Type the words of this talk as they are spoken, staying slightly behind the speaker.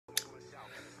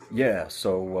Yeah,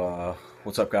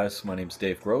 what's up, guys? My name's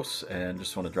Dave Grosse, and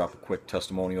just want to drop a quick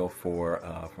testimonial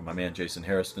for my man Jason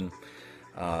Harrison.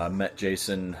 I met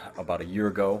Jason about a year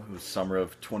ago. It was summer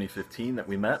of 2015 that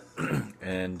we met,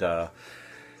 and I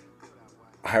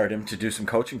hired him to do some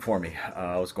coaching for me.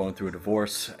 I was going through a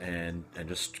divorce and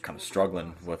just kind of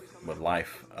struggling with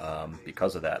life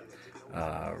because of that.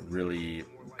 Really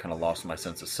kind of lost my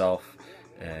sense of self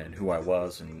and who I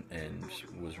was, and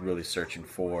was really searching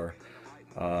for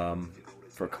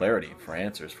clarity, for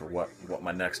answers, for what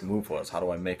my next move was. How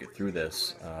do I make it through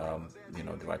this?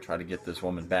 Do I try to get this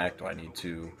woman back? Do I need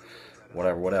to,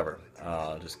 whatever.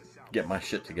 Just get my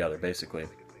shit together, basically.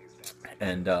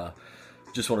 And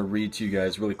just want to read to you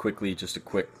guys really quickly just a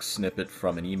quick snippet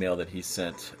from an email that he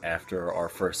sent after our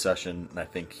first session. And I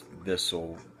think this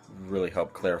will really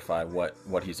help clarify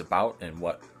what he's about and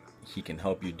what he can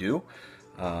help you do.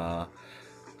 So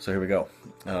here we go.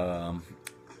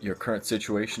 Your current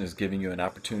situation is giving you an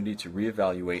opportunity to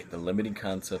reevaluate the limiting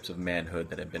concepts of manhood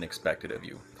that have been expected of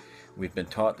you. We've been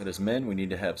taught that as men we need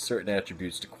to have certain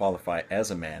attributes to qualify as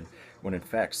a man, when in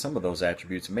fact some of those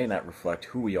attributes may not reflect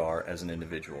who we are as an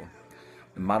individual.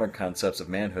 The modern concepts of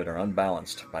manhood are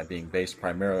unbalanced by being based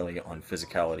primarily on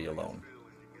physicality alone.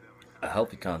 A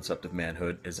healthy concept of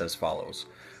manhood is as follows: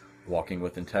 walking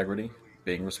with integrity,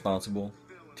 being responsible,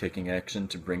 taking action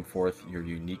to bring forth your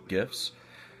unique gifts,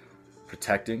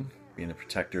 protecting, being a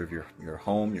protector of your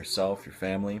home, yourself, your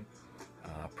family,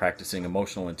 practicing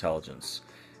emotional intelligence,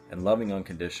 and loving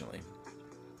unconditionally.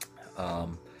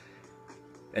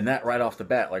 And that right off the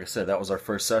bat, like I said, that was our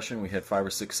first session. We had 5 or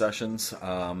 6 sessions,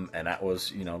 and that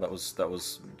was, that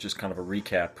was just kind of a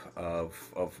recap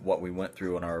of what we went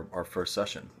through in our first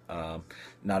session.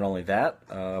 Not only that,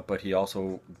 but he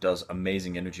also does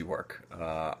amazing energy work.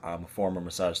 I'm a former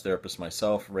massage therapist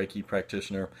myself, Reiki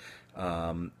practitioner,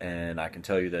 and I can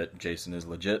tell you that Jason is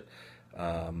legit.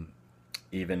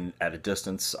 Even at a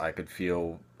distance, I could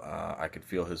feel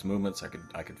his movements.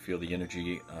 I could feel the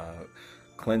energy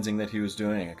cleansing that he was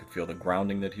doing. I could feel the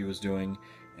grounding that he was doing,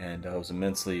 and it was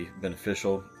immensely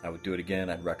beneficial. I would do it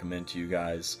again. I'd recommend to you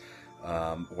guys,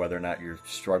 whether or not you're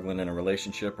struggling in a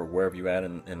relationship or wherever you're at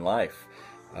in life.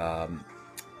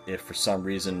 If for some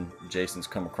reason Jason's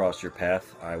come across your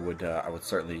path, I would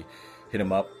certainly hit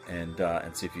him up and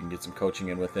see if you can get some coaching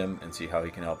in with him and see how he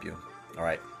can help you. All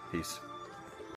right, peace.